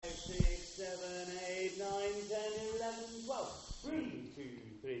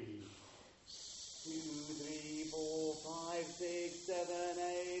3, 4, 5, 6, 7,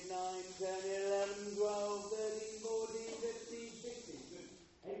 8, 9, 10, 11, 12, 13, 14, 15, 16. Good.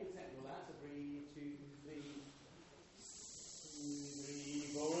 8% of that. So breathe. 2,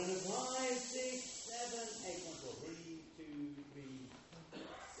 3, 4, and 5, 6, 7, 8. Once more. Breathe. 2, 3,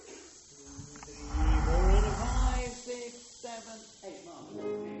 4, and 5, 6, 7, 8. Mark.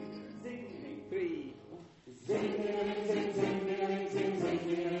 Sing. 3. Sing, sing, sing, sing, sing, sing,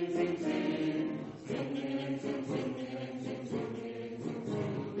 sing, sing, sing.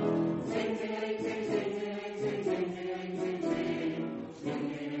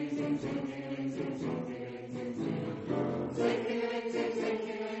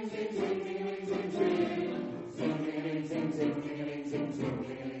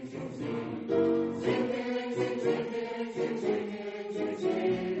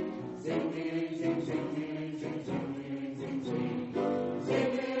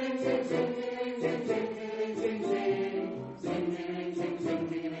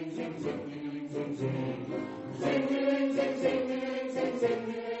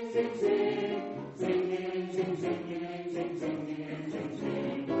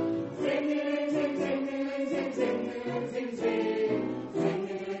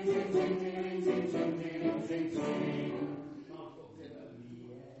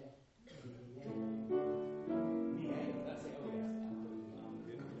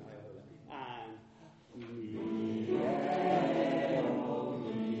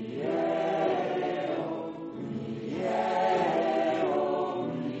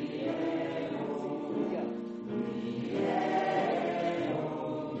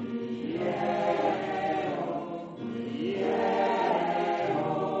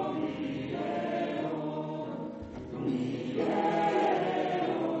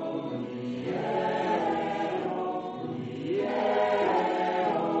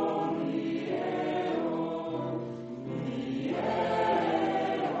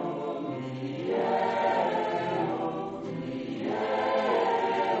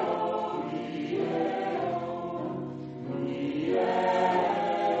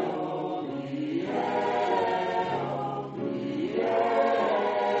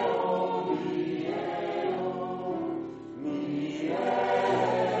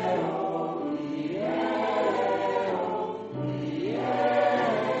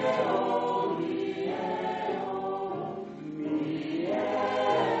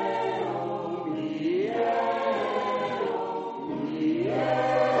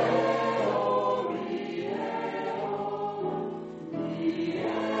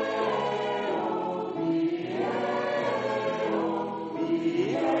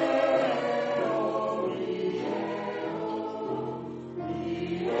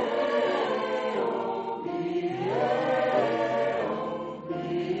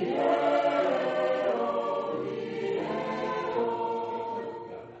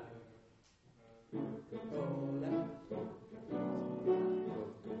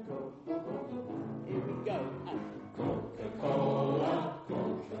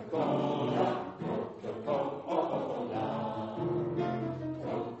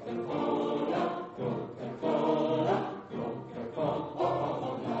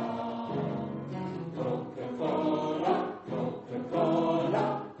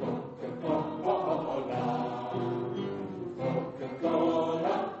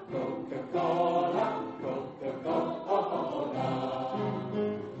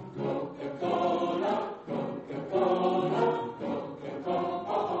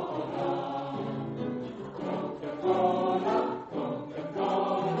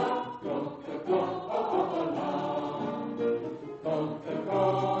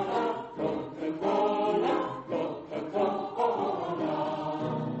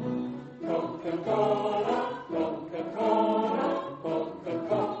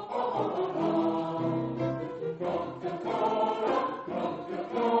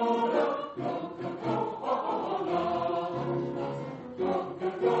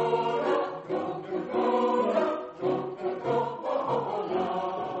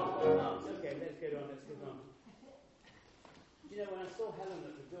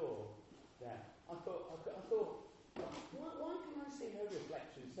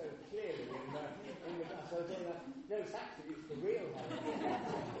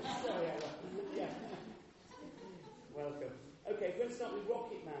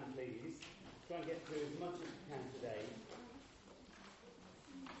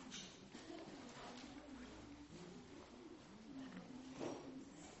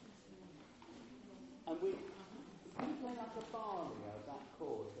 And we play like a barley of that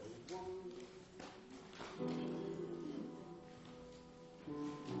chord. So 1,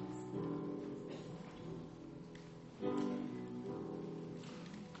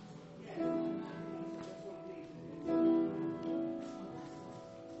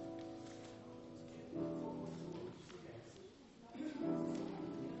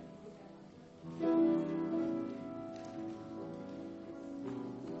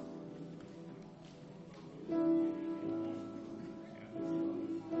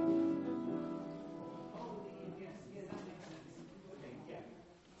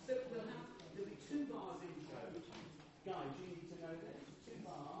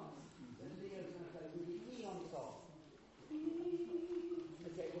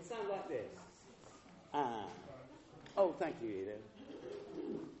 thank you, Edith.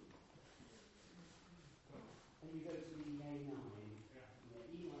 And you go to the A9. Yeah,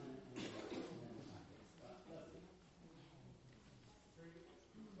 E1 and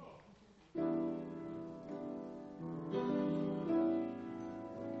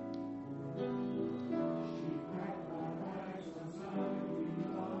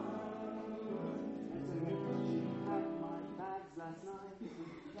last night,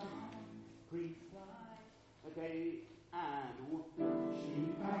 pre-fly, okay, and she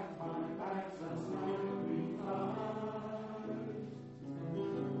packed my bags last night, pre-fly,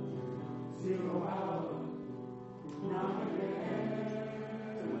 0 hour, 9 a.m.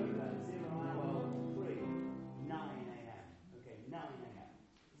 So wait, 0 hour, 3, 9 a.m. Okay, 9 a.m.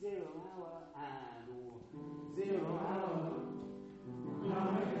 0 hour and 0 hour, 9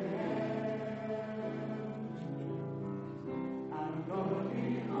 a.m. I'm gonna be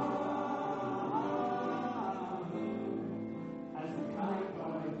hard as a kite by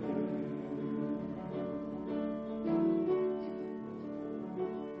day.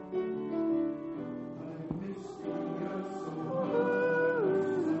 I miss you so much.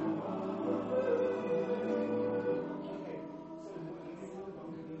 Okay,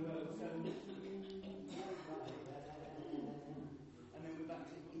 and then we're back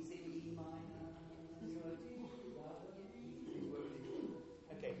to E minor.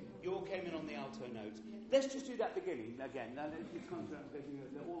 Okay, you all came in on the alto note. Let's just do that beginning again. Now let's just concentrate on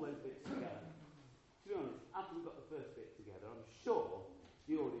getting all those bits together. To be honest, after we've got the first bit together, I'm sure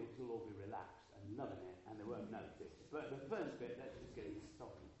the audience will all be relaxed and loving it, and they won't notice. But the first bit, let's just get it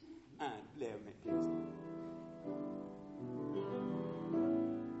started. And Leo, please.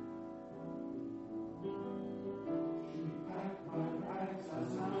 She packed my bags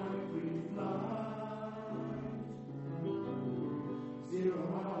last night, pre-flight. 0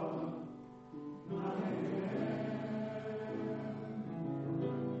 hour, 9 a.m.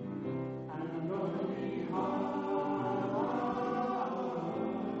 And I'm gonna be hard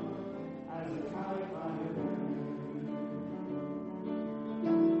as a kite by day.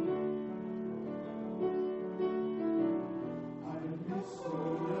 I miss your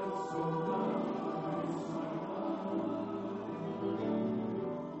love so much,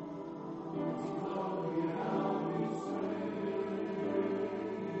 it's lonely how we stay.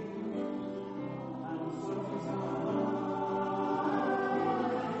 I'm so tired.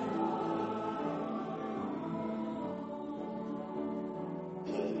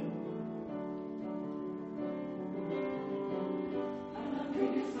 And I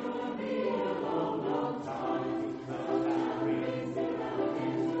think it's gonna be a long, long time. But I really feel like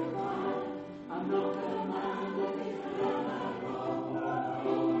it's the time. I'm not the man looking for the man.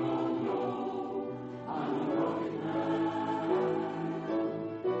 No. I'm a rocket man.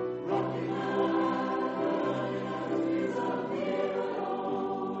 Rocket man, learning how to disappear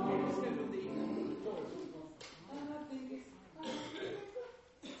alone. Okay, instead of the chorus, and I think it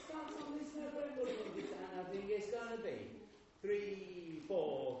starts on this note, and I think it's gonna be 3,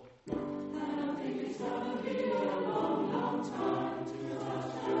 4. And I think it's gonna be a long, long time to touch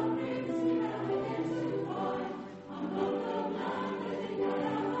down rings and begin to find. I'm not the man that think I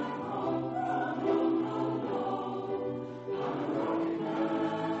am at home. No. I'm a rocket man,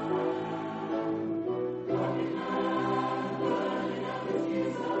 learning how to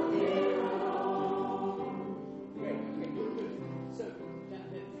disappear alone. Great, good. So,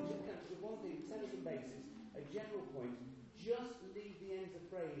 the one thing, tenors and basses, a general point, just leave the ends of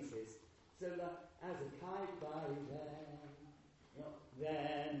phrases. So, as a kite by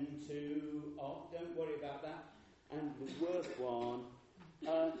then to off, don't worry about that. And the worst one,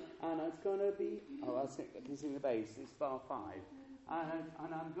 and it's gonna be, I can sing the bass, it's bar 5.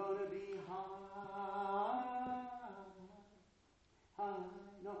 And I'm gonna be high,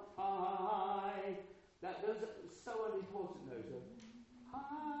 not high. Those are so unimportant, those are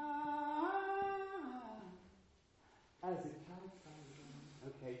high, as a kite by then.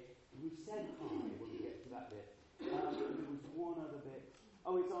 Okay, we said high when we get to that bit. There was one other bit.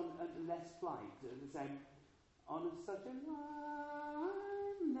 Oh, it's on less flight, the same. On such a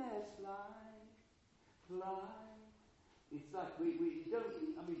line, less fly. It's like we don't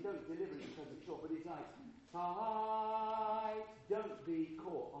deliver it because it's short, but it's like fight. Don't be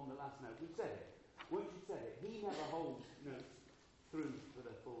caught on the last note. We've said it. Once you said it, he never holds notes through for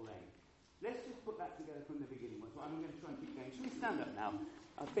the full length. Let's just put that together from the beginning. So I'm going to try and keep going. Should we stand up now?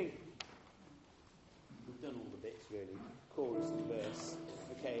 I think we've done all the bits really. Chorus and verse.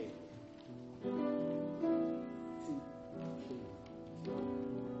 Okay.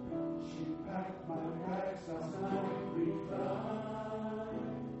 She packed my bags last night, pre-flight.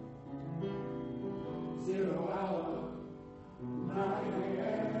 0 hour,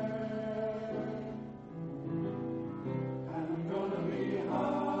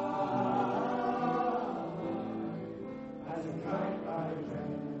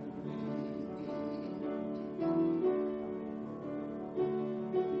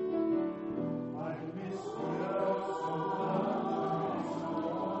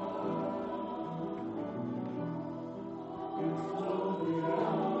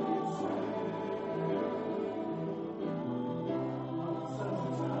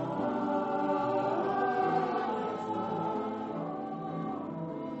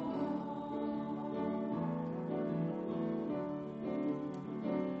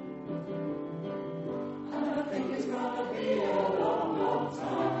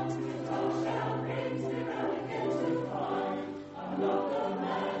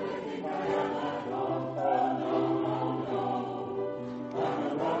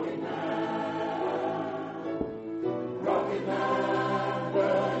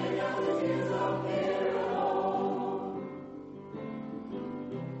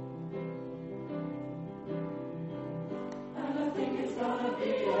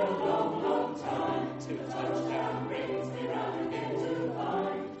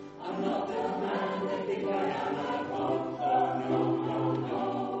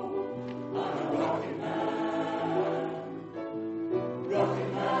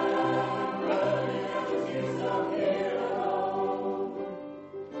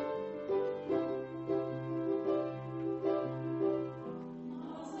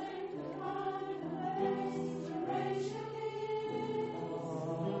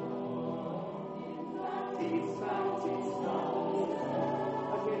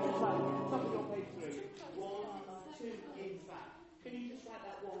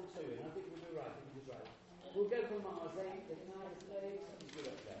 We'll go for Mars, eh? The kind of place. Something's good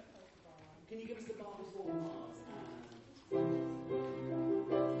up there. Can you give us the bar before Mars?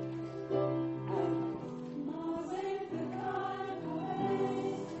 Mars ain't the kind of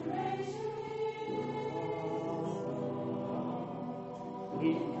place to raise your kids.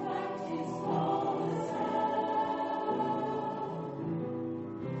 In fact, it's small as hell.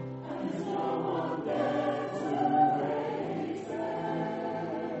 And there's no one there to raise them.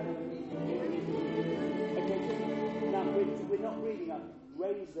 Now, we're not reading up.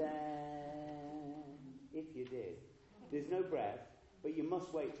 Raise them, if you did. There's no breath, but you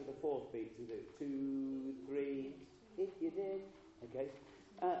must wait till the fourth beat to do 2, 3, if you did. Okay.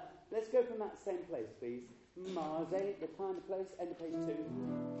 Let's go from that same place, please. Mars ain't the kind of place, end of page 2.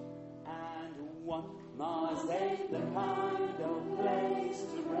 And 1. Mars ain't the kind of place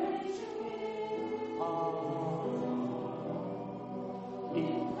to raise your kid.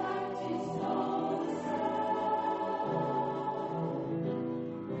 In fact, it's small as hell.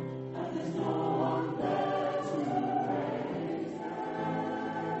 And there's no one there to raise them.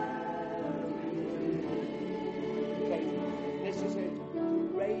 Okay, let's just say,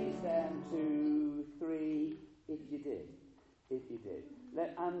 raise them to 3, if you did. If you did.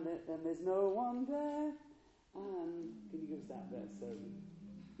 And there's no one there. And can you give us that verse?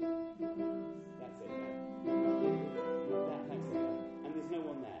 So that's it. Thanks. And there's no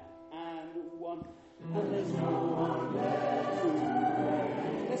one there. And 1. And there's no one there to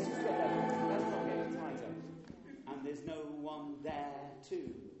raise. Let's just get that. Let's not get it tighter. And there's no one there to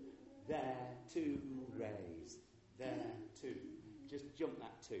raise. There to. Just jump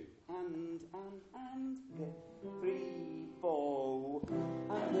that 2. And. Okay. 3, 4.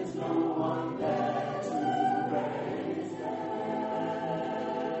 And there's no one there to raise them.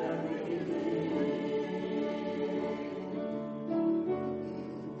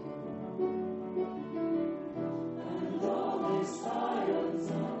 And all this science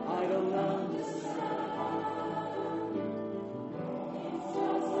I don't understand. It's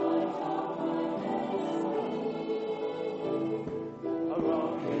just like how my a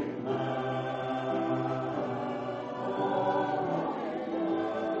rocket man.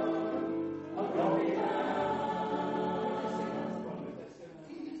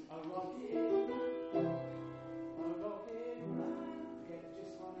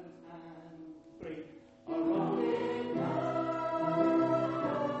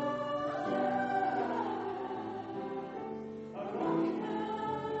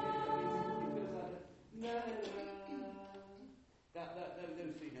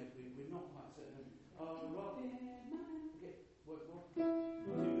 Those 3 notes, we're not quite certain. Rocket man. Okay, what? 2,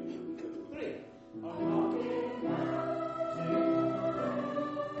 3. A rocket man. 2.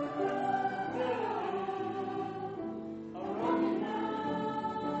 A rocket man.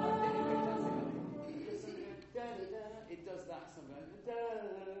 It does that sometimes.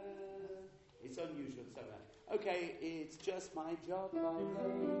 It's unusual sometimes. Okay, it's just my job by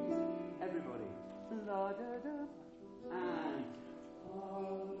days. Everybody. La da da. And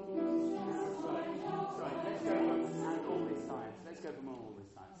sorry, let's go and all this science. Let's go from all this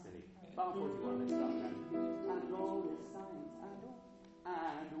science, silly. Bar 41, let's start again. And all this science,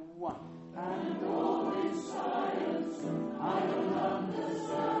 and 1. And all this science I don't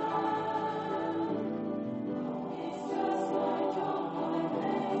understand. It's just like all my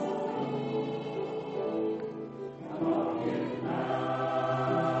days. A rocket man.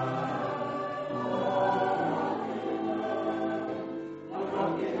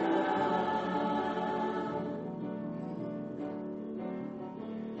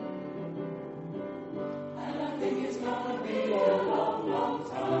 think it's gonna be a long, long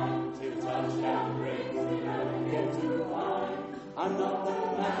time till touchdown brings me and get to fly. I'm not the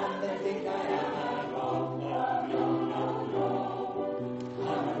man they think I am at all. No, no, no, no.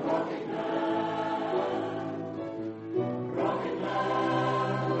 I'm a rocket man. Rocket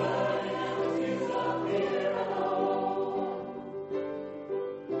man, burning out the fuse up here alone.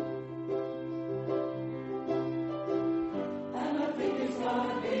 And I think it's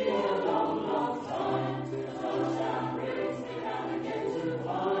gonna be a long, long time till touchdown brings me down and get to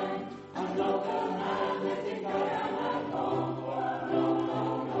fly. I'm not the man they think I am at all. No, no,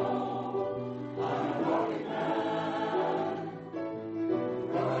 no. I'm a rocket man.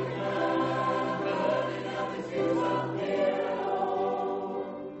 Rocket man, burning out the fuse up here alone.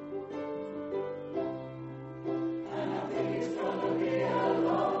 And I think it's gonna be a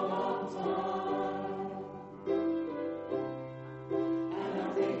long, long time. And I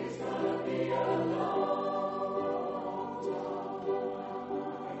think it's gonna be a long, long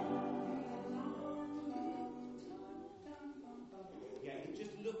Yeah, it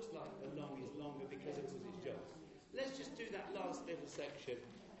just looks like the long is longer because it was its job. Let's just do that last little section.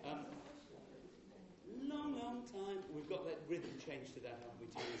 Long, long time. We've got that rhythm change to that, haven't we,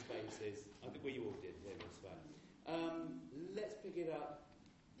 to the spaces? I think you all did, there was fun. Let's pick it up.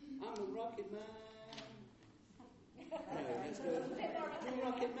 I'm a rocket man. No, let's go.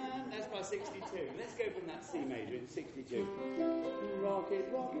 Rocket man, that's by 62. Let's go from that C major in 62. Rocket,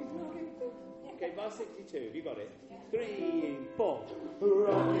 rocket, rocket. Okay, by 62, have you got it? 3, 4.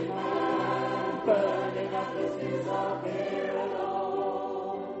 rocket man, burning up the fuse up here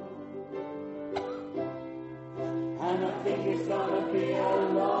alone. And I think it's gonna be a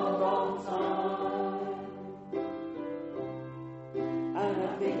long, long time. And I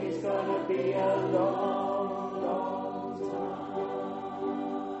think it's gonna be a long, long time.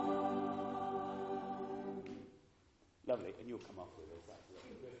 Lovely, and you'll come off with us. That's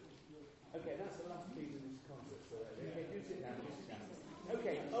lovely. Okay, that's the last piece of this concert. So, okay, do sit down, do sit down.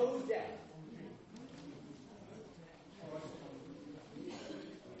 Okay, Oh Death.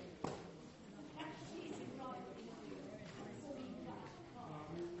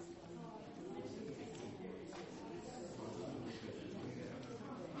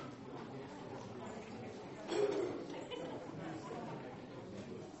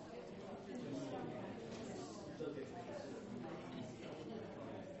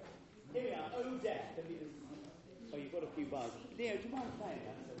 Here we are, Oh Death. Oh, you've got a few bars. Leo, do you mind playing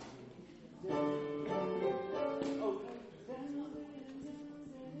that? Oh.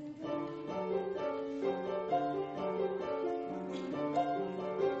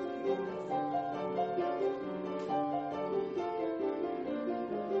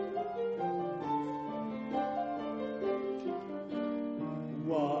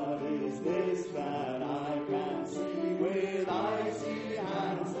 What is this that I can see with icy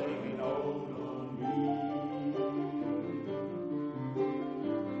hands taking hold of me?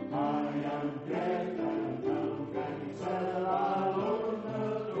 I am death and dumb, can you tell? I'll open the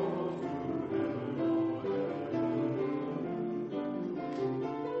door to heaven or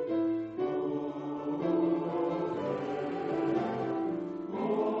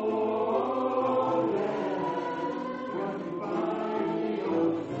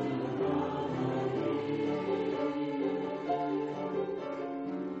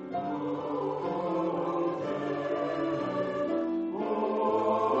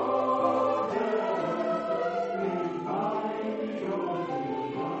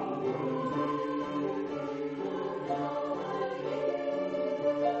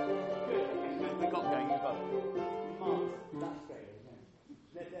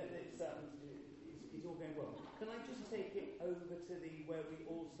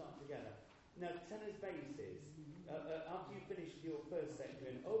Now, tenors basses, after you finish your first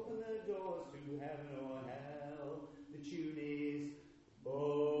section, open the doors to heaven or hell. The tune is,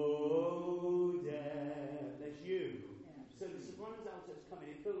 Oh Death. That's you. Yeah. So the sopranos altos come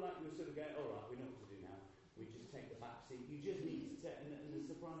in, it feels like you were sort of going, all right, we know what to do now. We just take the back seat. You just need to, and the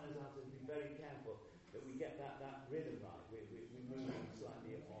sopranos altos be very careful that we get that rhythm right. We move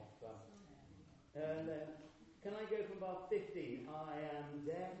slightly off. Can I go from bar 15? I am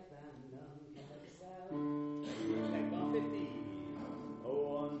deaf and none can excel. Okay, bar 15.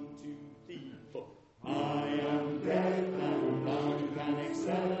 1, 2, 3, 4. I am deaf and none can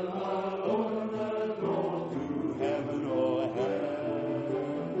excel. I'll open the door to heaven or hell.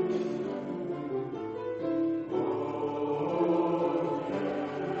 Oh,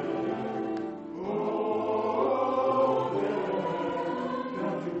 death, oh, death,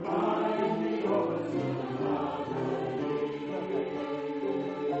 don't you bind me over to my grave.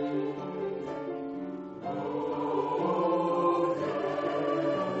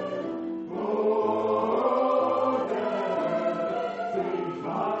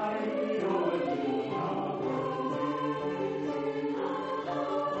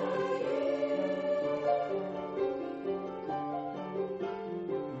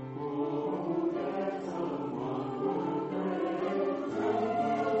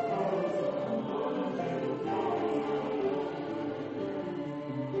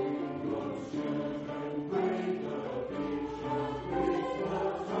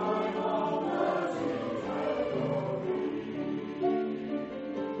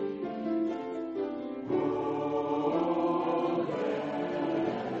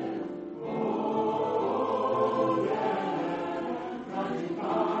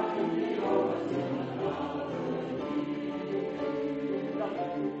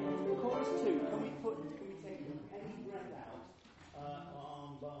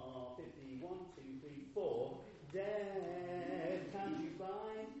 Death, can't you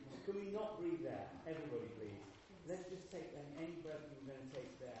find? Can we not breathe there? Everybody, please. Let's just take any breath we're going to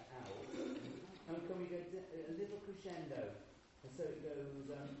take there out. And can we go a little crescendo? And so it goes,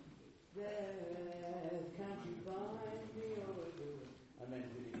 death, can't you find me? And then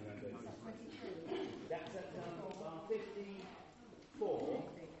do it around. That's at bar 54.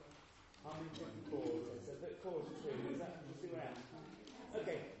 I'm in 54, so the chorus 2. Is that just around?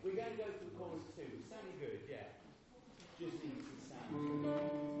 Okay, we're going to go to the chorus 2. It's sounding good, yeah. Just needs to sound good.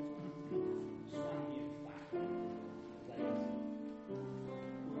 Sound you back.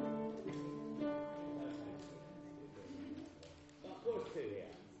 Chorus 2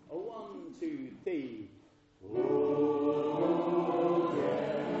 here. 1, 2, 3. Oh, yeah.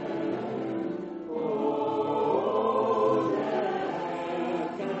 Oh,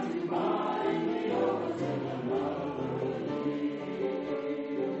 yeah. Can't you mind me over till another year?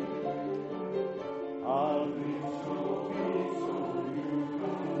 I'll be so you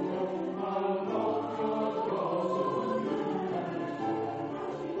come home. I'll walk across so you can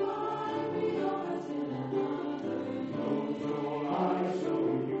mind me over till another year. Close your eyes so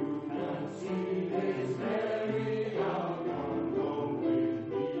you can see this merry outcome. Go with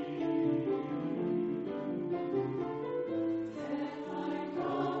me. Death might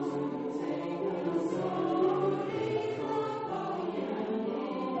come to take us slowly, but you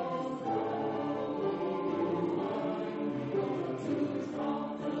to stop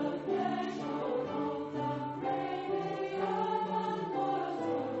the pleasure of the framing of one was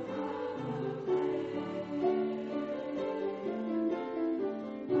to have a play.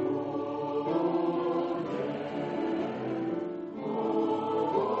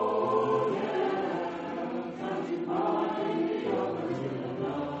 Oh, yeah, can't you mind me over till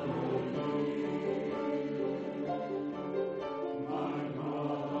another year? My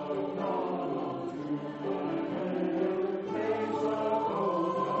mother gone on to my head, days are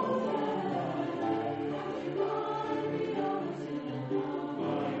cold,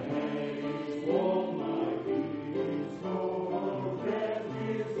 my head is warm, my feet is cold, death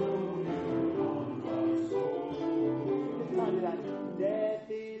is moving on my soul. Death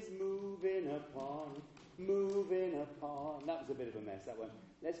is moving upon. That was a bit of a mess, that one.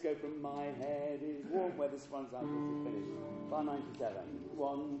 Let's go from my head is warm, where this one's like this is finished. Bar 97.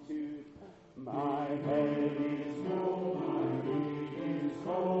 1, 2. My head is warm, my feet is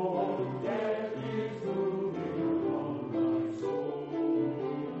cold, death is moving on my soul.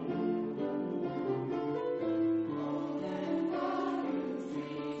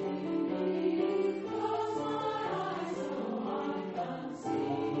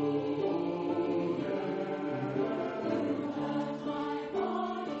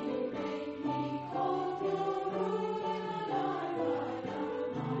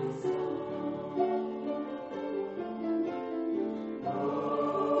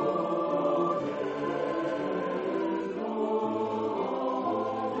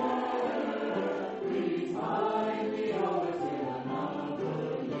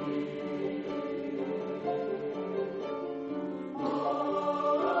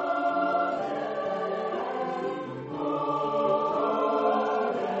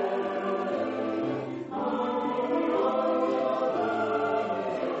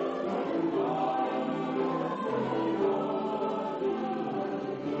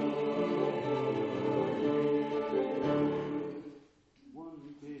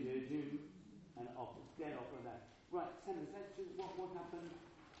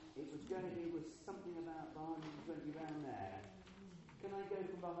 It was something about bar 120 round there. Can I go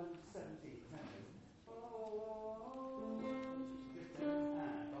from bar 170? Oh, just bar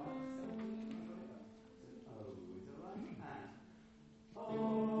 170. Oh, it's all right. Oh,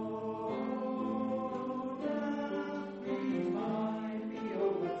 death, please mind me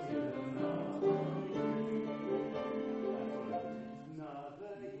over till another year.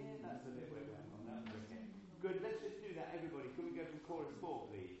 Another year. That's a bit where we're on that. Okay. Good. Let's just do that, everybody. Can we go from chorus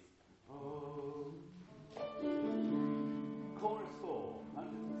 4, please? Oh. Chorus 4,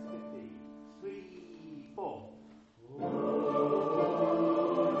 150. 3, 4.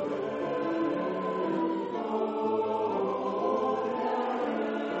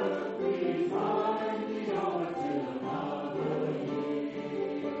 Please mind me over till another year.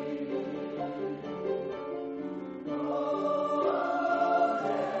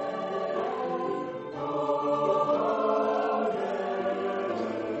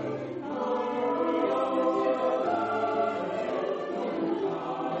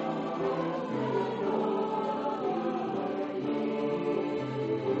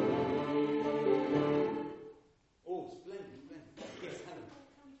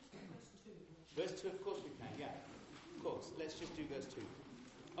 Verse 2, of course we can, yeah. Of course. Let's just do verse 2.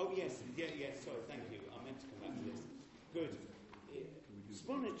 Oh, yes, sorry, thank you. I meant to come back to this. Good.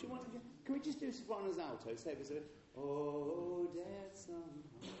 Sopranos, do you want to... Can we just do sopranos alto? Save us a bit. Oh, dead son.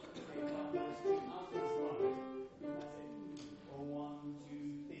 Okay, verse 2, after sopranos. That's it. 1,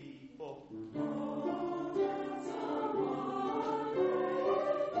 2, 3, 4. Oh, dead son.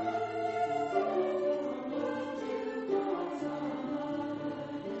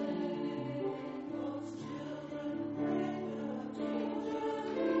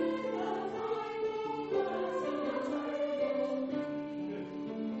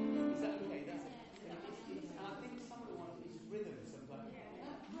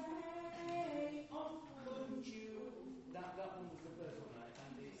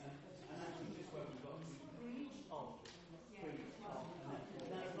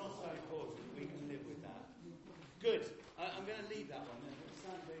 Good. I'm going to leave that one. It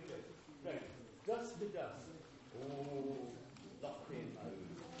sounds very good. Great. Dust to dust. Oh, locked in mode.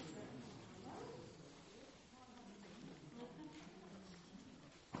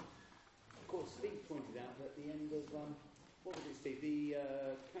 Of course, Steve pointed out that at the end of what was it, Steve? The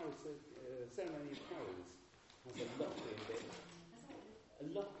ceremony of carols has a lock-in bit. A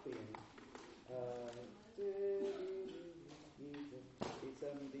lock-in. It's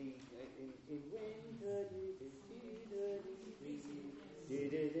in winter.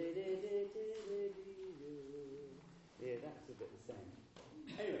 Yeah, that's a bit the same.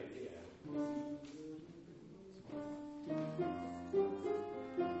 Anyway,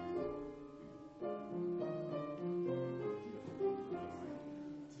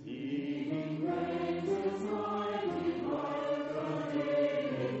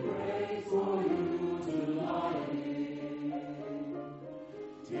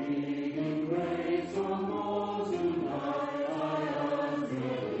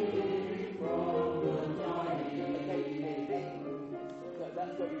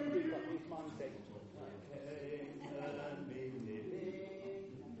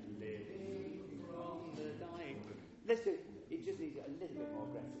 let's do it. It just needs a little bit more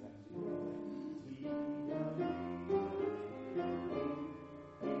aggressive, actually.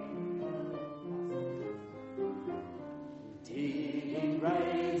 Digging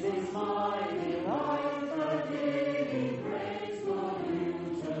graves is my delight, the digging graves for you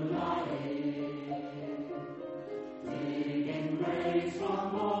to lie in. Digging graves from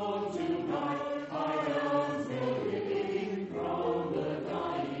morn to night, I am still living from the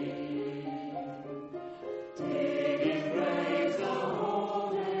dying. Digging graves of home.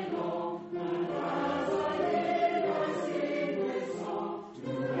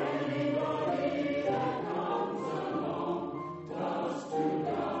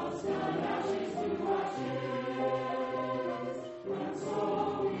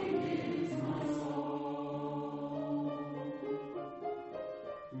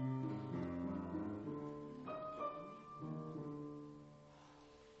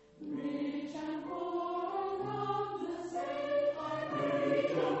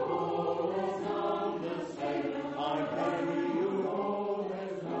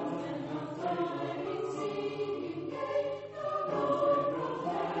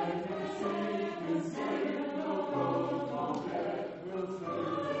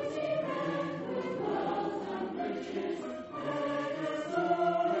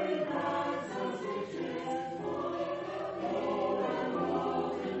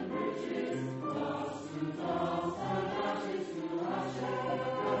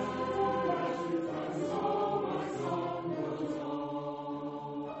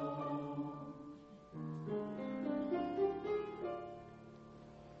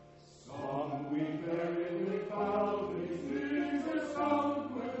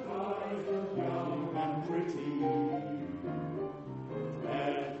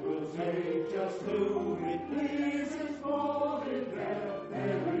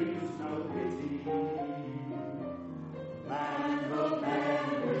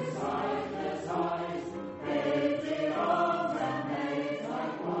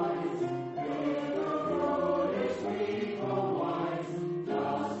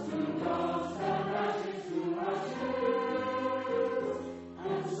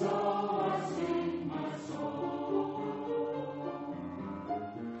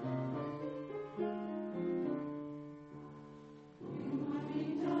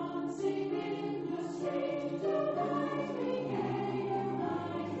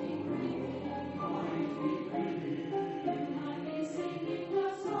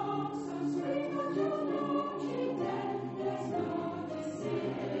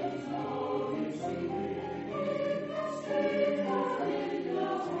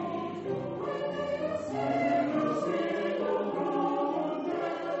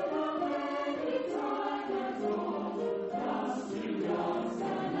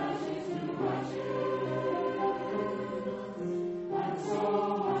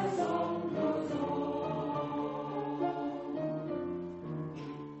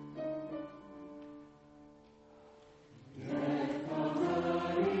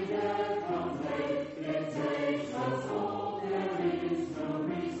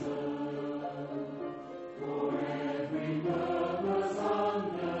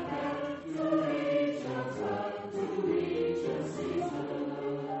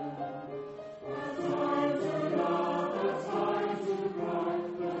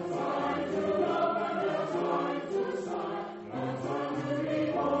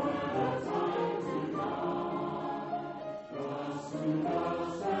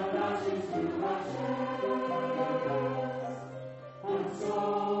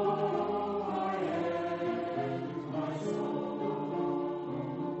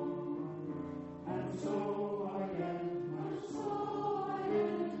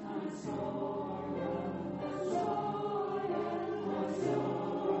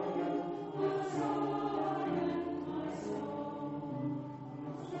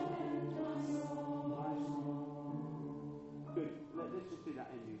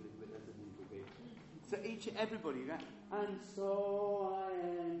 everybody, right? And so I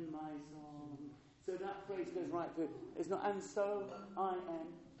end my song. So that phrase goes right through. It's not, and so I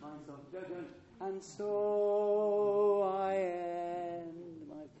end my song. Don't. And so I end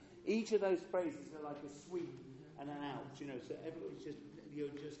my. Each of those phrases are like a sweep and an out, so everybody's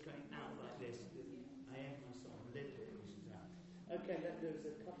you're just going out like this. I end my song a little bit. Okay, there's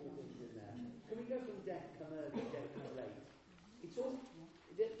a couple of things in there. Can we go from death come early, death come late? It's all.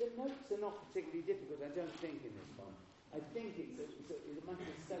 The notes are not particularly difficult, I don't think, in this one. I think it's a matter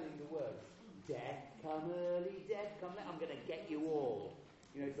of selling the words. Death come early, death come late. I'm going to get you all.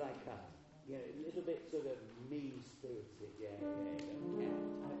 It's like a little bit sort of mean-spirited. Yeah. Are we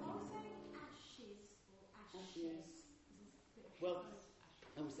saying ashes or ashes? Well,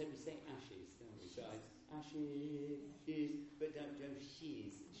 we say ashes, don't we? So ashes, but don't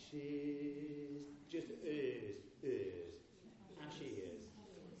shiz. Shiz. Just Ashes.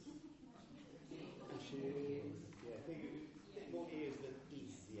 Yeah, I think more ears than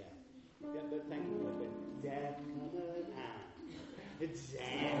e's, yeah. But thank you very much. Death come early,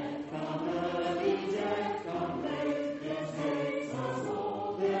 death come early, death come late. It takes us all.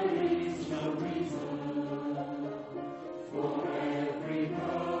 There is no reason for every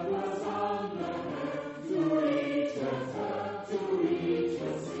purpose under heaven to reach a turn, to reach a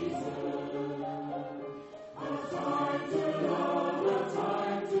season. A time to love, a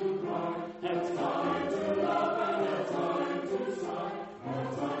time to cry, a time to love and a time to sigh, a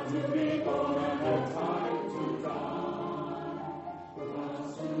time to be born and a time to die.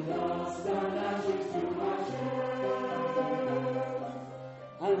 Dust to dust and ashes to ashes,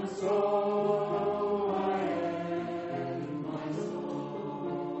 and so I end my song,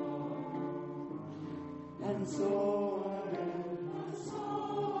 and so I end my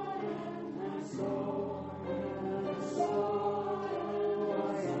song, and so.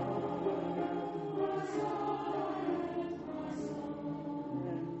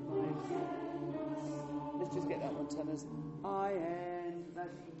 Let's just get that one, tenors. I end,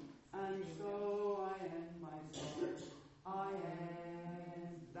 and so I end my song. I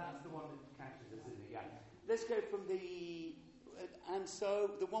end. That's the one that catches us, isn't it? Yeah. Let's go from the. And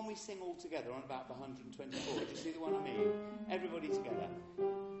so, the one we sing all together on about the 124. Do you see the one I mean? Everybody together.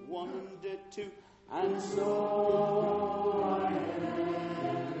 1 and 2. And so I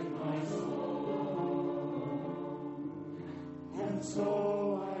end my song. And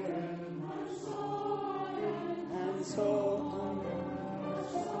so I end my song. And so I end my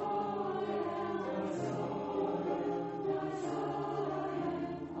song.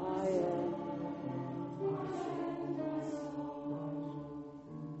 I end my song.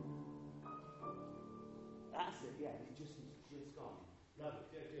 That's it, yeah, it's just gone. Love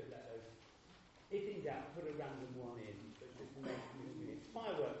it, do that. If in doubt, put a random one in, but just make it.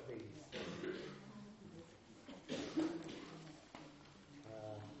 Firework, please.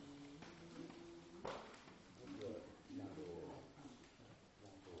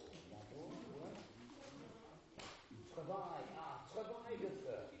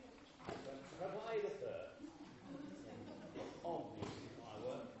 Travail de feu. Oh,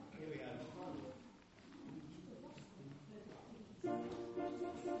 firework. Here we go.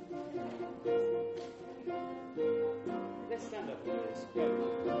 Let's stand up with this. Go.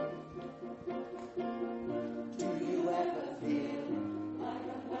 Do you ever feel like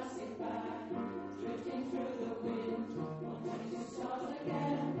a plastic bag drifting through the wind, wanting to start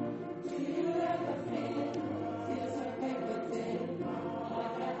again? Do you ever feel so paper thin,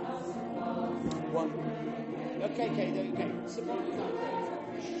 like a house of cards? One. Okay. Suppose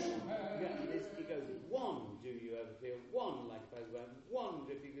it goes 1. Do you ever feel 1 like a plastic bag? 1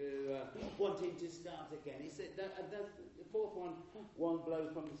 drifting wanting to start again. It's the fourth one. 1 blow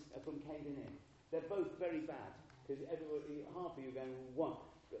from caving in. They're both very bad because half of you are going 1.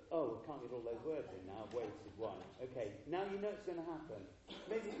 Oh, I can't get all those words in now. I've wasted 1. Okay, now you know it's going to happen.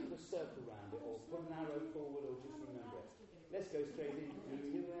 Maybe put a circle around it, or put an arrow forward, or just remember it. Let's go straight in. Do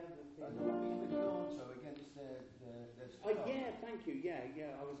you ever feel? Against the yeah, thank you. Yeah.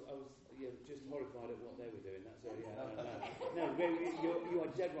 I was just horrified at what they were doing. That's all. No, you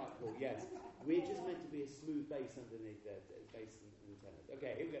are dead right, Paul. Yes, we're just meant to be a smooth bass underneath the bass and tenors.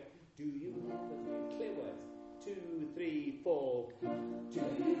 Okay, here we go. Do you ever feel? Clear words. 2, 3, 4. Do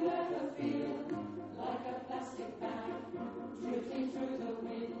you ever feel like a plastic bag drifting through the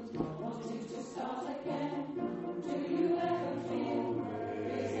wind, wanting to start again? Do you ever feel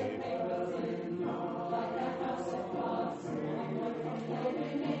piece of paper thin, like a house of cards, one from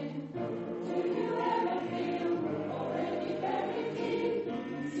caving in? Do you ever feel already very deep,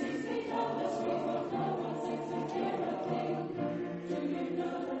 6 feet on the street, but no one seems to care a thing? Do you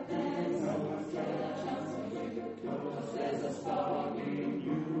know that there's still a chance?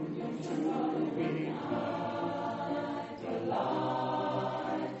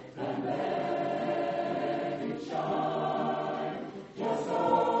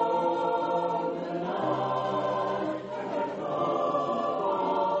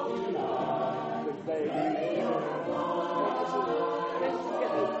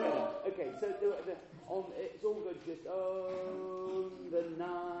 just own the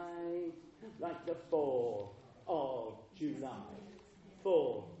night like the 4th of July.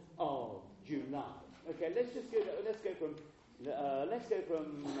 4th of July. Okay, let's go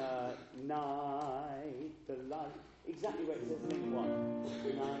from night, the light, exactly where it says link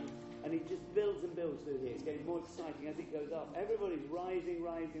 1, night, and it just builds and builds through here. It's getting more exciting as it goes up. Everybody's rising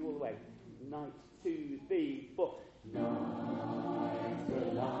all the way. Night, 2, 3, 4. Night, the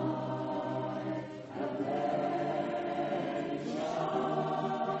light, and let it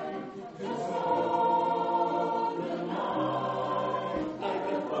shine. Just hold the night like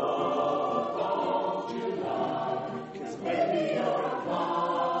the 4th of July. 'Cause baby, you're a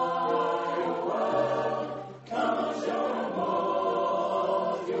firework. Come on, show them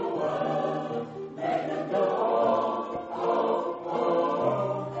all your worth. Make them go, oh, oh,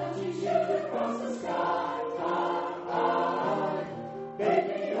 oh, as you shoot across the sky.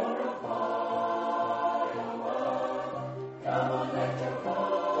 Baby, you're a firework. Come on, let your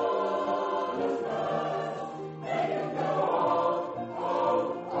colors burst. Make them go, oh,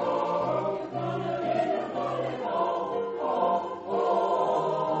 oh, oh. You're gonna leave them falling, oh, oh,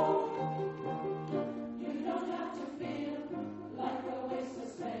 oh. You don't have to feel like a waste of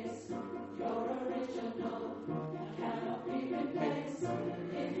space. You're original, you cannot be replaced.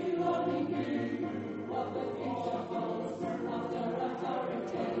 If you only knew what the future holds after a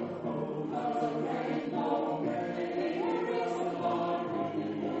hurricane or a rainbow, maybe a reason why it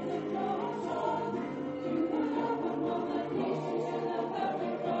isn't your song. You can help the one that leads you to the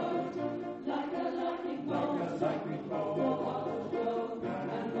perfect road, like a lightning bolt. Your heart will glow,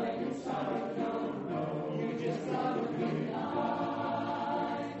 and when it's cyclone, you just gotta be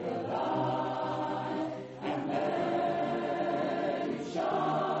like the light and let it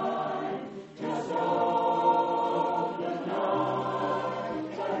shine. Just hold the night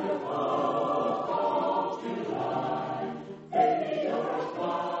like the 4th of July. Baby, you're a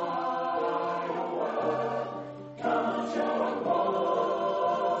firework. Come on, show them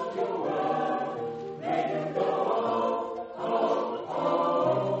what you're worth. Make them go, oh, oh,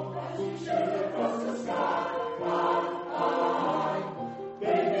 oh, as you shoot across the sky.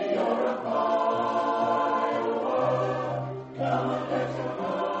 Baby, you're a firework. Come on, let your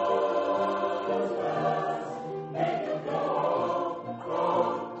colors burst. Make them go, oh,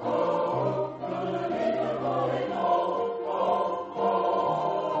 oh, oh. Gonna leave them falling, oh, oh, oh.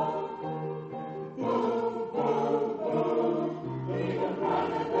 Boom, boom, boom. Even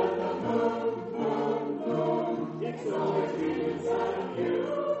brighter than the moon, moon, moon. It's always been inside of you,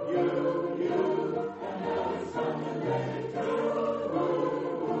 you, you. And now it's time to let it through.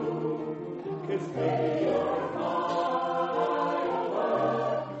 'Cause baby, you're a firework.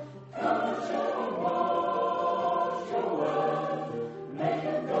 Come and show them what you're worth. Make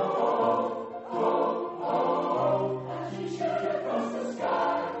them go, oh, oh, oh, as you shoot across the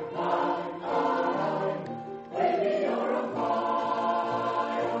sky. Baby, you're a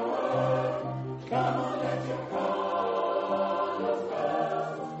firework. Come on, let your colors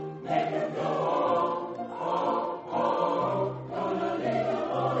burst. Make them go, oh, oh, oh. Gonna leave them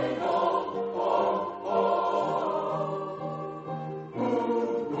falling, oh, oh, oh.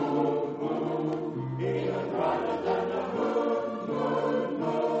 Boom, boom, boom. Even brighter than the moon, moon,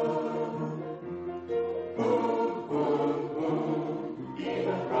 moon. Boom, boom, boom.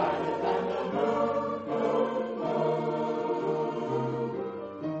 Even brighter than the moon, moon, moon.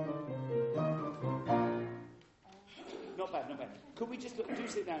 Not bad, not bad. Could we just do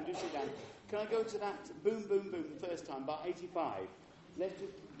sit down? Can I go to that boom, boom, boom the first time, bar 85? Let's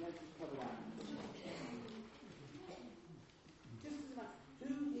just cover that. Just as much,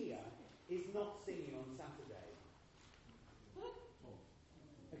 who here is not singing on Saturday?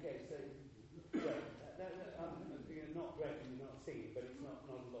 Okay, so great. I'm thinking not great when you're not singing, but it's not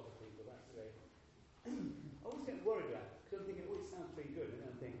a lot of people. That's the way. I always get worried about it because I'm thinking, oh, it sounds pretty good, and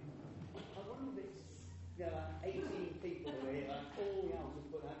then I think, I wonder if it's like 18 people who are here, like all the answers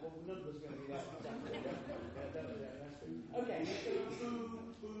put out. Well, numbers going to be like Saturday. That's true. Okay, let's go boom,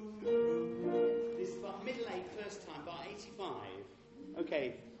 boom, boom. This is about middle 8, first time, bar 85. Okay,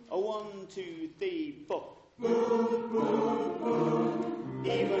 a 1, 2, 3, 4. Boom, boom, boom.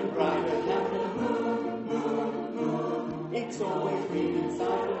 Even brighter than the moon, moon, moon. It's always been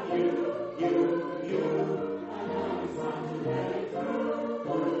inside of you, you, you. And now it's time to let it through.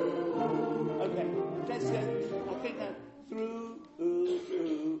 Okay, let's I think that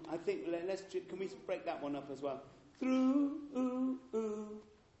through, I think can we break that one up as well? Through,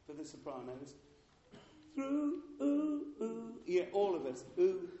 for the sopranos. Through, yeah, all of us.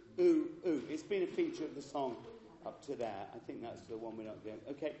 It's been a feature of the song up to there. I think that's the one we're not doing.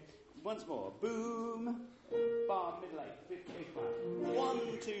 Okay, Once more. Boom. Bar, middle eight, fifth, eighth bar.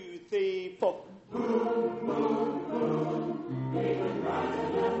 1, 2, 3, 4. Boom, boom, boom. Even brighter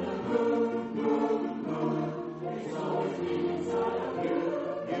than the moon, moon, moon. It's always been inside of you,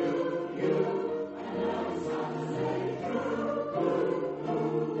 you. And now it's time to let it through, through.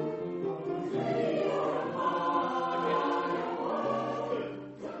 'Cause maybe you're a higher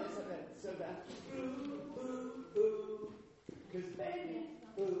one. So that's through, ooh. 'Cause baby,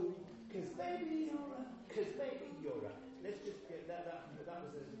 ooh. 'Cause baby you're a. Let's just get that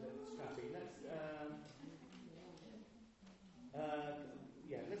was a scrappy. Let's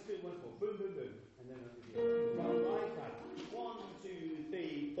let's do it once more. Boom, boom, boom, and then I'll give you one like that. 1, 2,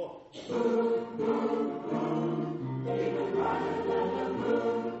 3, 4. Boom, boom, boom. Even brighter than the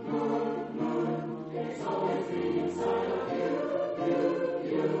moon, moon, moon. It's always been inside of you,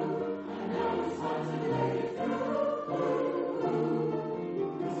 you. And now it's time to let it through, through.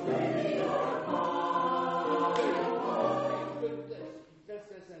 'Cause baby you're a higher boy.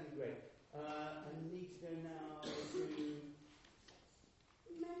 That's sounding great. I need to go now to.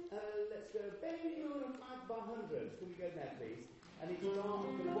 Let's go. Baby, you're a 5 bar 100. Can we go there, please? And it's what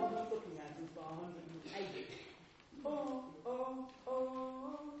I'm looking at is bar 108. Oh.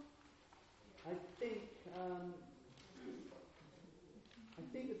 I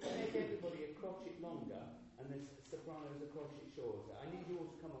think if we make everybody a crotchet longer and the sopranos a crotchet shorter. I need you all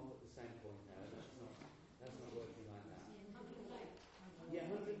to come off at the same point now. That's not working like that. Yeah,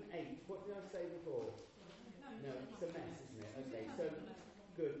 108. What did I say before? No, it's a mess, isn't it? Okay, so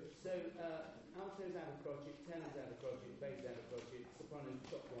good. So altos out of crotchet, tenors out of crotchet, bass out of crotchet, sopranos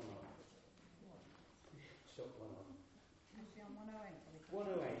chop one off. Chop one off.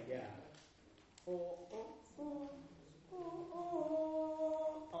 108, yeah. Off,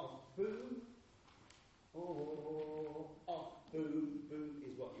 boom. Off, boom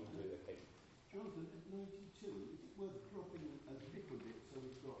is what you'll do, okay? Jonathan, at 92, it's worth dropping a little bit so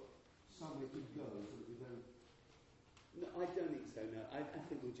we've got somewhere to go so that we don't... No, I don't think so, no. I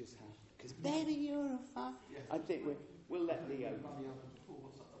think we'll just have... Because baby, you're a fun... Yes. I think we'll let Leo...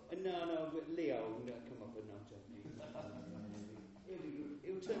 No, but Leo will come up a notch, I think.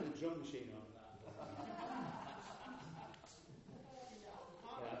 He'll turn the drum machine on.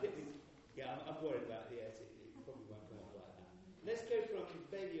 I'm worried about it. Yes, it probably won't come up like that. Let's go from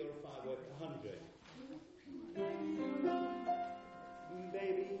baby you're a firework 100.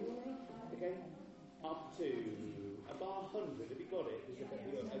 Baby you're a... Okay. Up to a bar 100. Have you got it?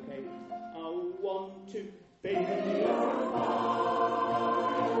 Okay. 1, 2. Baby you're a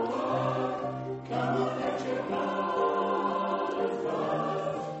firework. Come on, let your colors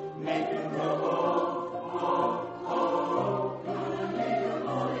burst. Make them roll. Gonna make them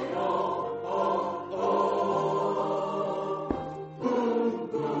all it all. Boom,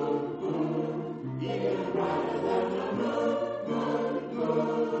 boom, boom. Even brighter than the moon, moon, moon.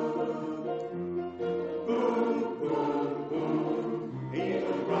 Boom, boom, boom.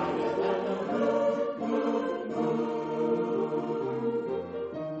 Even brighter than the moon, moon, moon.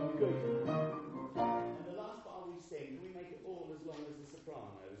 Good. And the last part we sing, can we make it all as long as the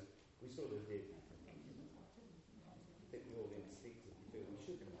sopranos? We sort of did. I think we all instinctively feel we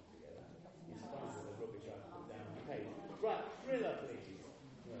should come up together, in spite of the rubbish I put down on the page. Right, thriller, please.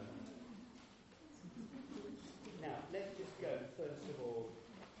 Now, let's just go, first of all.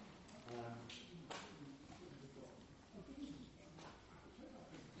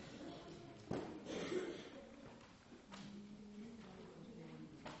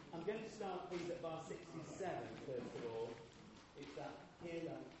 I'm going to start these at bar 67, first of all. It's that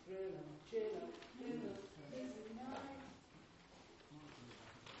killer, thriller, chiller, killer, easy night.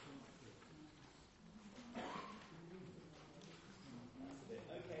 That's a bit.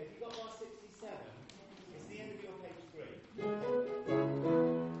 Okay, have you got bar 67? It's the end of your page 3.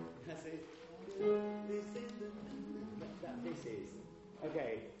 That's it. This is.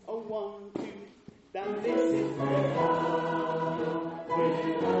 Okay. 1, 2. That this is.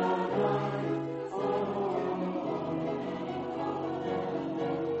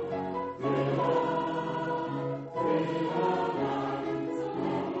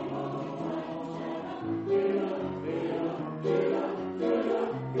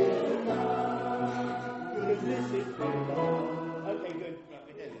 Okay, good. Right,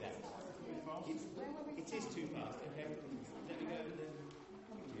 we don't do that. It is too fast. Okay. Let me go over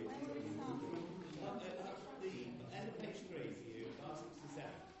the end of page 3 for you, bar 67.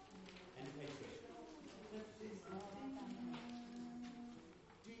 End of page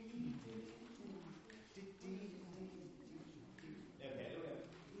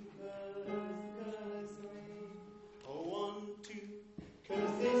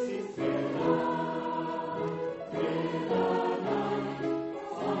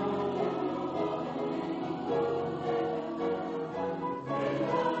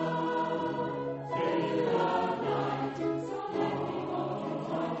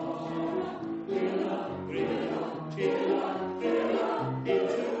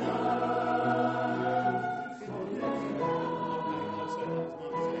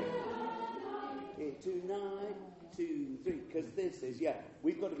tonight. 2, 3, because this is,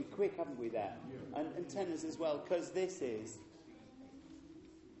 we've got to be quick, haven't we, there? And tenors as well, because this is...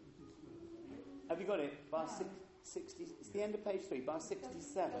 Have you got it? Bar 60, it's the end of page 3, bar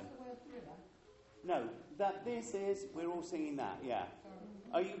 67. No, that this is, we're all singing that,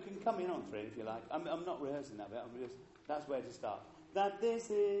 Oh, you can come in on Thriller if you like. I'm not rehearsing that bit, that's where to start. That this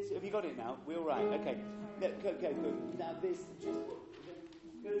is, have you got it now? We're all right, okay. Okay, good. Now this, just,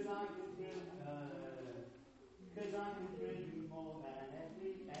 because I can bring you more than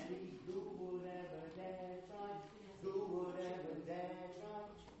any who would ever dare try,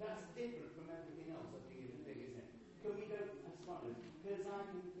 That's different from everything else, I think, isn't it? Can we go as far as, because I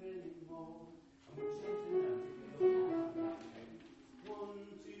can bring you more, and we'll change the notes if we look at it. 1,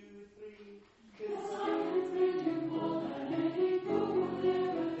 2, 3, because I can bring you more than any who would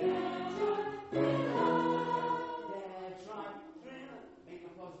ever dare try, thriller, make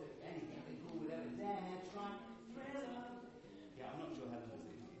a positive, anything who would ever dare try, thriller. I'm not sure how it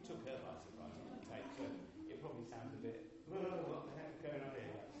took her by surprise on the tape, so it probably sounds a bit, what the heck is going on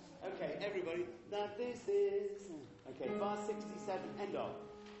here? Okay, everybody, that this is... Okay, bar 67, end of.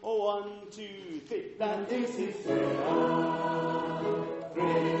 1, 2, 3, that this is Thriller,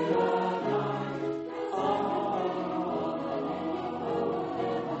 Thriller night.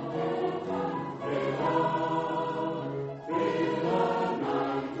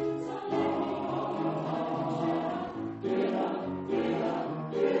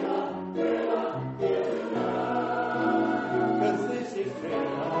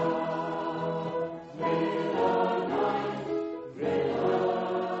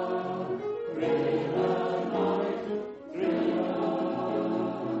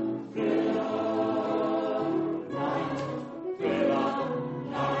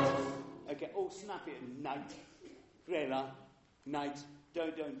 Snap it, night, Thriller, night.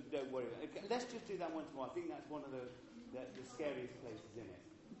 Don't worry about it. Okay, let's just do that once more. I think that's one of the scariest places in it.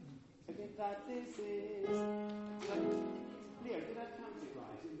 Okay, that this is. Leo, did I count it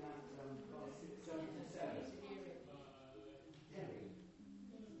right in that class 6, 7, 7? Yeah.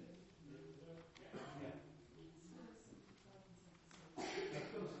 Of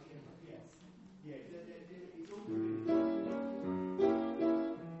course I can. Yes. Yeah. It's all good.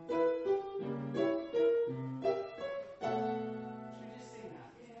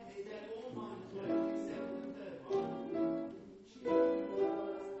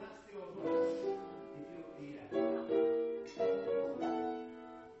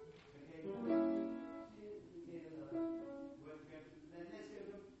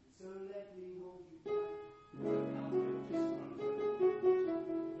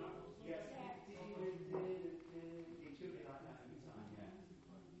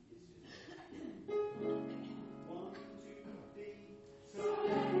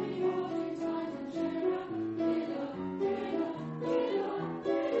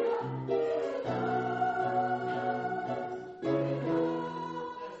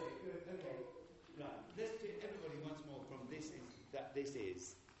 This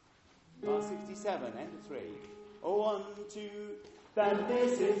is bar 67, end of 3. 1, 2, that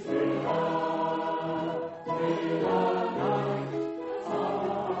this is Thriller, Thriller night.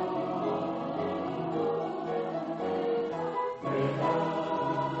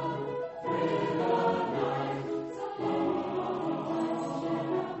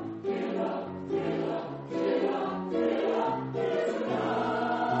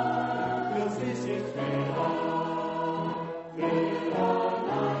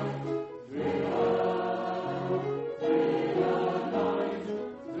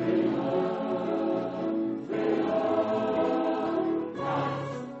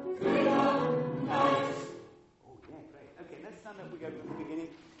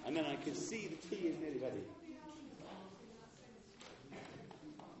 And then I can see the tea is nearly ready.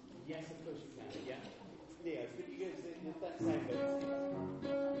 Yes, of course you can. Yeah. Leo, could you go to that same bit?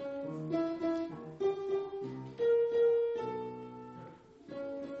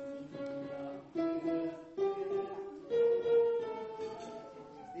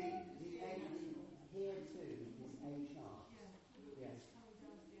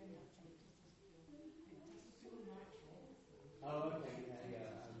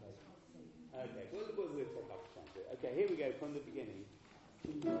 Okay, here we go from the beginning.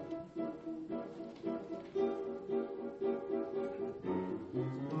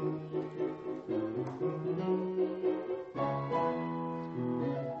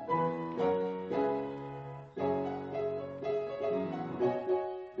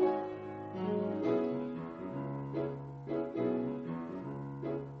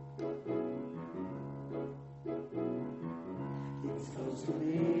 It's close to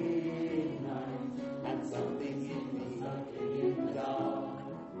midnight.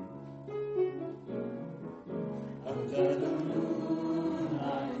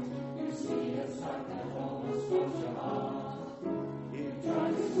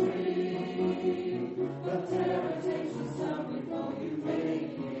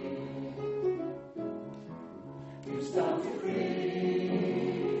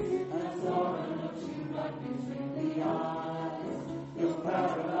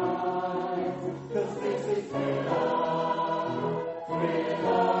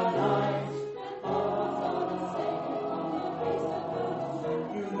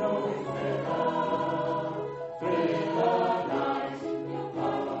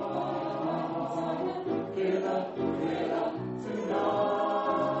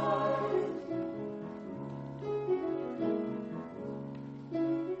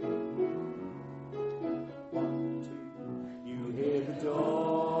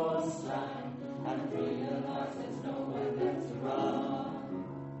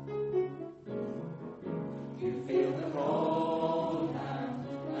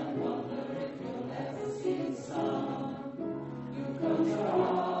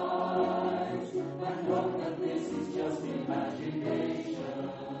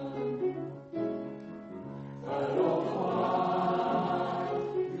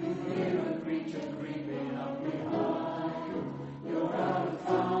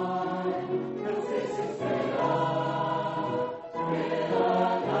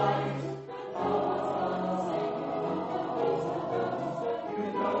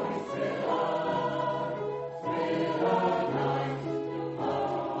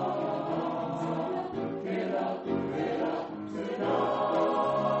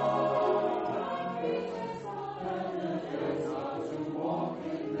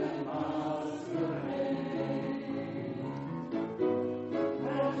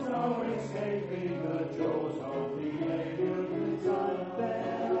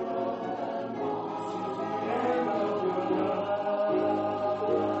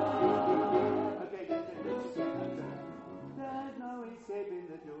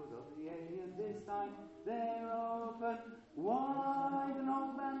 doors of the alien this time they're open wide, and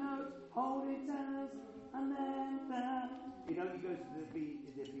old man knows, hold it tenors, and then it only goes to the B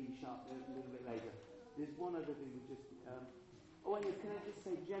sharp a little bit later. There's one other thing we just. Can I just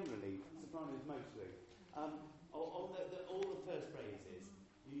say generally, sopranos mostly. All the first phrases.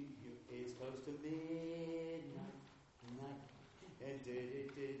 It's close to midnight,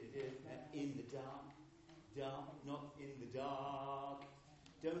 in the dark, not in the dark.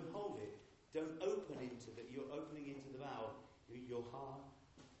 Don't hold it. Don't open into the. You're opening into the vowel. Your heart,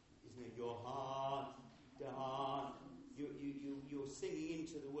 isn't it? Your heart, the heart. You're singing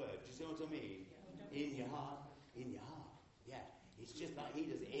into the word. Do you see what I mean? In your heart. Yeah. It's just like he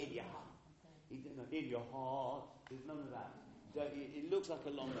does it. In your heart. In your heart. There's none of that. It looks like a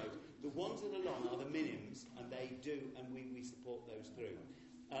long note. The ones that are long are the minims, and they do, and we support those through.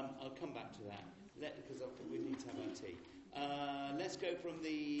 I'll come back to that because we need to have our tea. Let's go from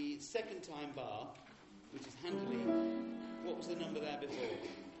the second time bar, which is handily. What was the number there before?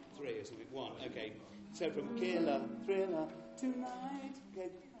 3 or something. 1. Okay. So from killer, thriller, tonight. Okay.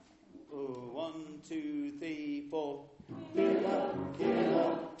 1, 2, 3, 4. Killer,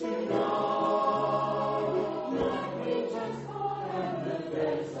 tonight. Night reaches far and the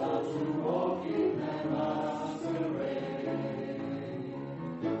dead start to walk in their masquerade.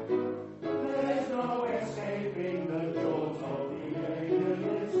 There's no escaping the jaws of the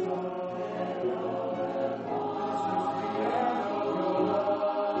alien sky.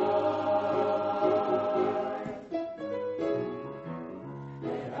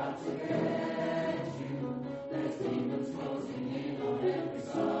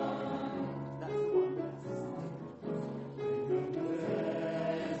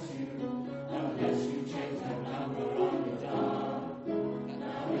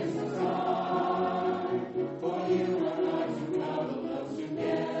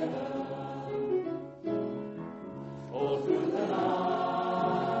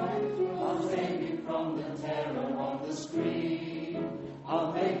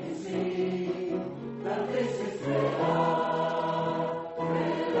 I'll make you see that this is thriller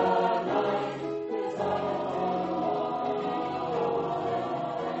night.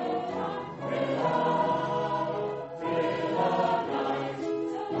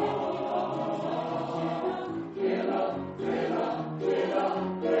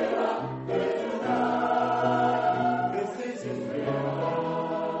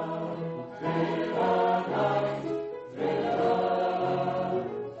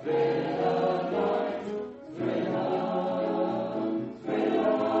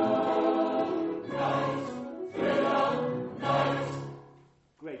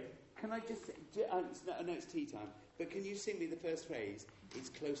 I know it's tea time, but can you sing me the first phrase? It's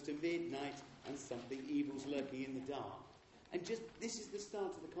close to midnight and something evil's lurking in the dark. And just, this is the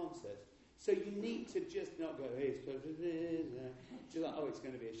start of the concert. So you need to just not go, hey, it's close to midnight. Just like, oh, it's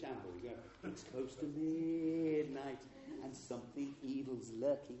going to be a shambles. You go, it's close to midnight and something evil's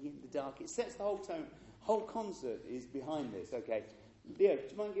lurking in the dark. It sets the whole tone. Whole concert is behind this, okay. Leo, do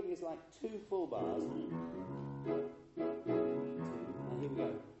you mind giving us like 2 full bars? Here we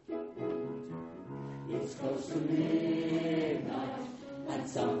go. It's close to midnight and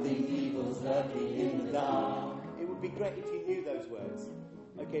something evil's lurking in the dark. It would be great if you knew those words.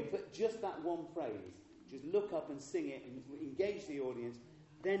 Okay, but just that one phrase. Just look up and sing it and engage the audience.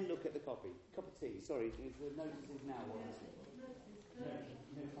 Then look at the copy. Cup of tea. Sorry, the notice is now.